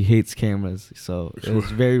he hates cameras, so it was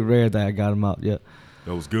very rare that I got him out. Yeah.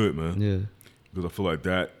 That was good, man. Yeah. Because I feel like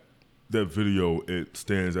that video, it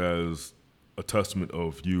stands as a testament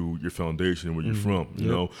of you, your foundation, and where you're from, you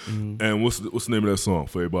know? And what's the name of that song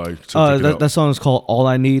for everybody? That song is called All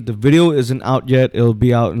I Need. The video isn't out yet. It'll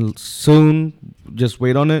be out soon. Just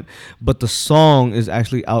wait on it. But the song is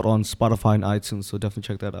actually out on Spotify and iTunes, so definitely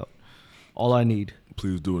check that out. All I Need.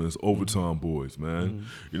 Please do it. It's Overtime Boyz, man.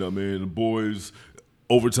 You know what I mean? The boys...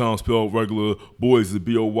 Overtime spelled regular. Boys, is it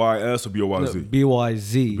B-O-Y-S or B-O-Y-Z?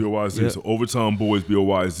 B-Y-Z. B-O-Y-Z. Yep. So Overtime Boyz,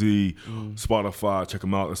 B-O-Y-Z. Spotify, check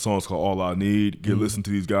them out. The song's called All I Need. Listen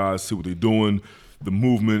to these guys, see what they're doing. The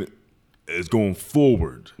movement is going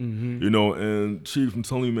forward. You know, and Chief, I'm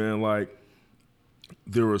telling you, man, like,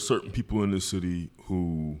 there are certain people in this city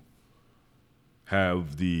who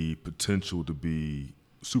have the potential to be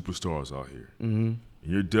superstars out here.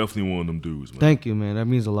 You're definitely one of them dudes, man. Thank you, man. That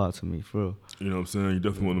means a lot to me, for real. You know what I'm saying? You're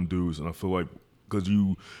definitely one of them dudes, and I feel like because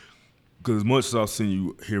as much as I've seen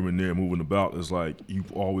you here and there moving about, it's like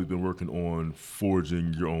you've always been working on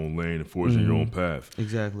forging your own lane and forging your own path.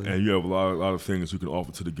 Exactly. And you have a lot of things you can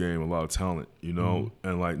offer to the game, a lot of talent, you know,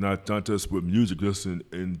 and like not just with music, just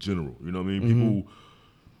in general. You know what I mean?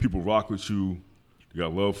 People rock with you, they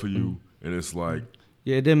got love for you, and it's like.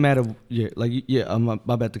 Yeah, it didn't matter. Yeah, like I'm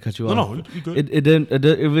about to cut you off. No, you good. It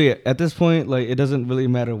really at this point, like, it doesn't really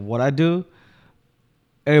matter what I do.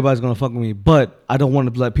 everybody's gonna fuck with me, but I don't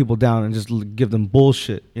want to let people down and just give them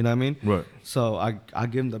bullshit. You know what I mean? Right. So I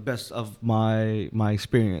give them the best of my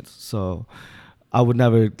experience. So I would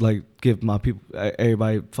never like give my people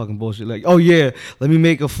everybody fucking bullshit. Like, oh yeah, let me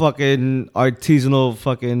make a fucking artisanal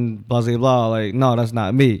fucking blah blah blah. Like, no, that's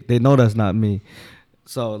not me. They know that's not me.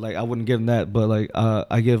 So like I wouldn't give them that, but like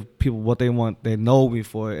I give people what they want. They know me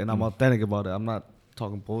for it, and I'm authentic about it. I'm not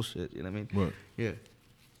talking bullshit. You know what I mean? Right. Yeah.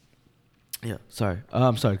 Yeah. Sorry.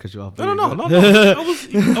 I'm sorry to cut you off. No. That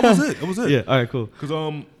was it. Yeah. All right. Cool. Because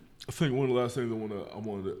I think one of the last things I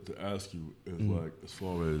wanted to ask you is like as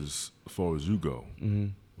far as you go,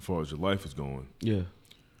 as far as your life is going. Yeah.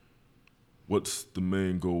 What's the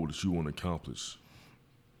main goal that you want to accomplish?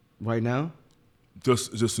 Right now?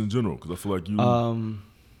 Just in general, because I feel like you are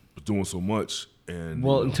doing so much. And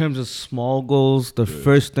well, in terms of small goals, the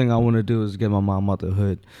first thing I want to do is get my mom out the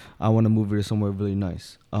hood. I want to move her to somewhere really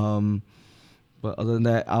nice. But other than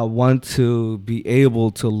that, I want to be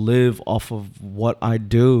able to live off of what I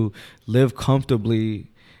do, live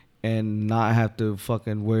comfortably, and not have to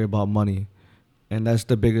fucking worry about money. And that's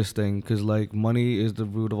the biggest thing, because like money is the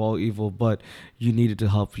root of all evil, but you need it to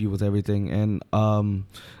help you with everything. And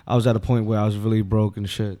I was at a point where I was really broke and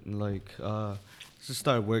shit, and like just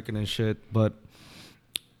started working and shit. But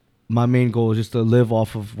my main goal is just to live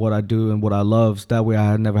off of what I do and what I love. So that way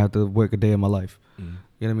I never have to work a day in my life. You know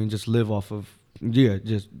what I mean? Just live off of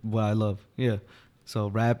just what I love. Yeah. So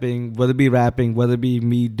rapping, whether it be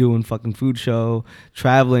me doing fucking food show,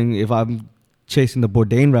 traveling, if I'm chasing the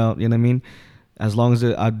Bourdain route, you know what I mean? As long as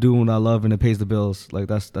I do what I love and it pays the bills, like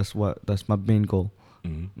that's my main goal.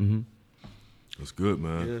 That's good,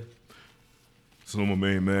 man. Yeah. So my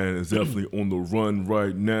main man is definitely on the run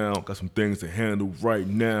right now. Got some things to handle right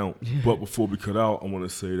now. Yeah. But before we cut out, I want to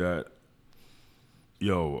say that,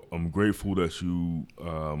 yo, I'm grateful that you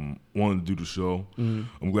wanted to do the show.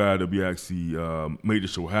 I'm glad that we actually made the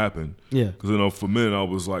show happen. Yeah. Because for a minute I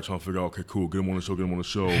was like trying to figure out, okay, cool, get him on the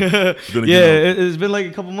show. It's been like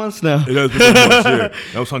a couple months now. It has been a couple months,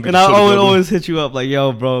 yeah. I was trying to get and I always hit you up like,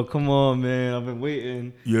 yo, bro, come on, man. I've been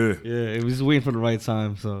waiting. Yeah. Yeah, it was waiting for the right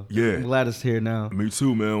time. So yeah, I'm glad it's here now. Me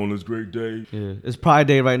too, man, on this great day. Yeah. It's Pride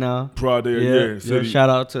Day right now. Pride Day, yeah. Shout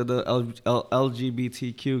out to the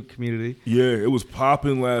LGBTQ community. Yeah, it was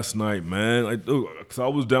popping last night, man. Cause I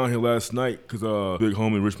was down here last night because big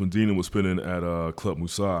homie Rich Medina was spinning at Club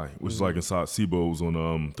Musai, which is like inside Sebo's on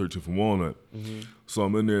 13th and Walnut. So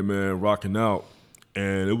I'm in there, man, rocking out,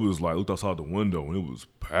 and it was like, looked outside the window and it was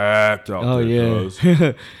packed out there.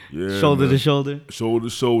 Yeah. Yeah, shoulder to shoulder. Shoulder to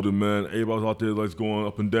shoulder, man. Everybody was out there like going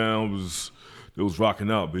up and down. It was rocking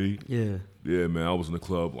out, B. Yeah. Yeah, man, I was in the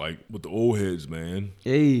club like with the old heads, man.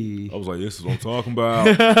 Hey. I was like, this is what I'm talking about.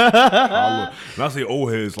 When I say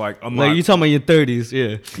old heads, like I'm like you talking about your 30s,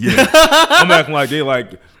 yeah. Yeah. I'm acting like they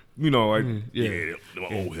like, you know, like they're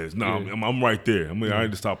old heads. Nah, I'm right there. I mean, I had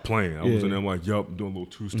to stop playing. I was in there, I'm like, yup, doing a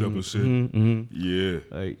little two-step and shit. Yeah.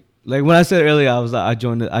 Like when I said earlier, I was like,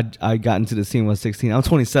 I got into the scene when I was 16. I'm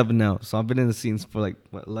 27 now, so I've been in the scenes for like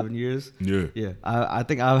 11 years. Yeah. Yeah. I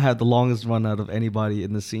think I've had the longest run out of anybody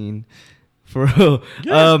in the scene. For real.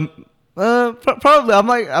 Yeah. Probably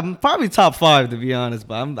I'm probably top 5 to be honest,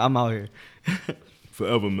 but I'm out here.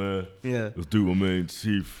 Forever, man. Yeah. Let's do it, man.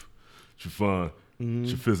 Chyfann.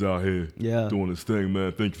 Chyfizza out here. Yeah. Doing this thing,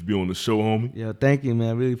 man. Thank you for being on the show, homie. Yeah, thank you, man.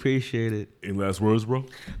 I really appreciate it. Any last words, bro?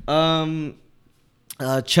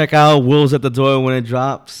 Check out Will's at the Door when it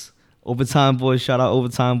drops. Overtime Boyz, shout out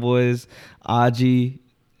Overtime Boyz. Aji,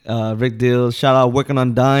 Rick Deals, shout out Working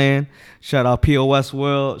on Dying, shout out POS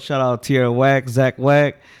World, shout out Tierra Wack, Zach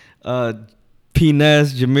Wack, P.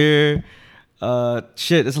 Ness, Jameer,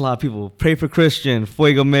 there's a lot of people. Pray for Christian,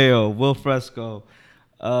 Fuego Mayo, Will Fresco,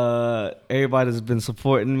 everybody that's been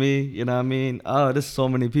supporting me, you know what I mean? There's so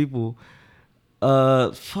many people.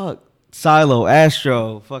 Silo,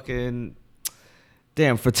 Astro, fucking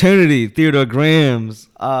damn, Fraternity, Theodore Grams.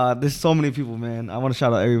 There's so many people, man. I want to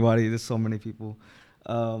shout out everybody. There's so many people.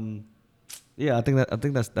 I think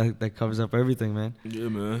that covers up everything, man. Yeah,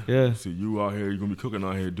 man. Yeah. See you out here. You're gonna be cooking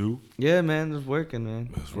out here, dude. Yeah, man. Just working, man.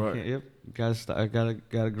 That's right. Yep. I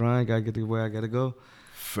gotta grind. Gotta get to where I gotta go.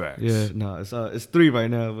 Facts. Yeah. No, it's 3 right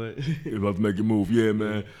now, but you're about to make it move. Yeah,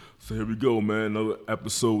 man. So here we go, man. Another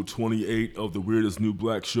episode 28 of the Weirdest New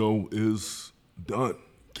Black Show is done.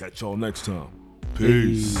 Catch y'all next time.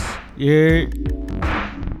 Peace. Yeah.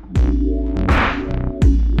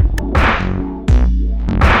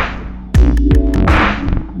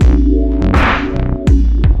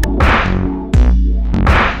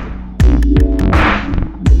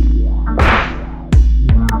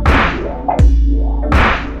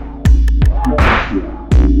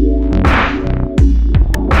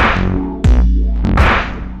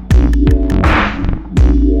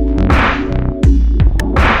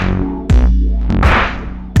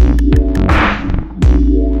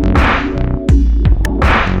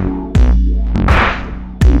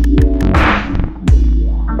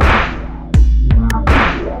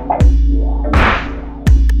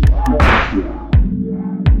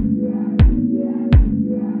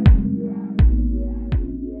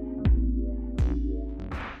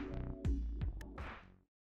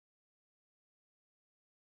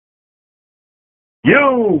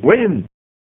 You win.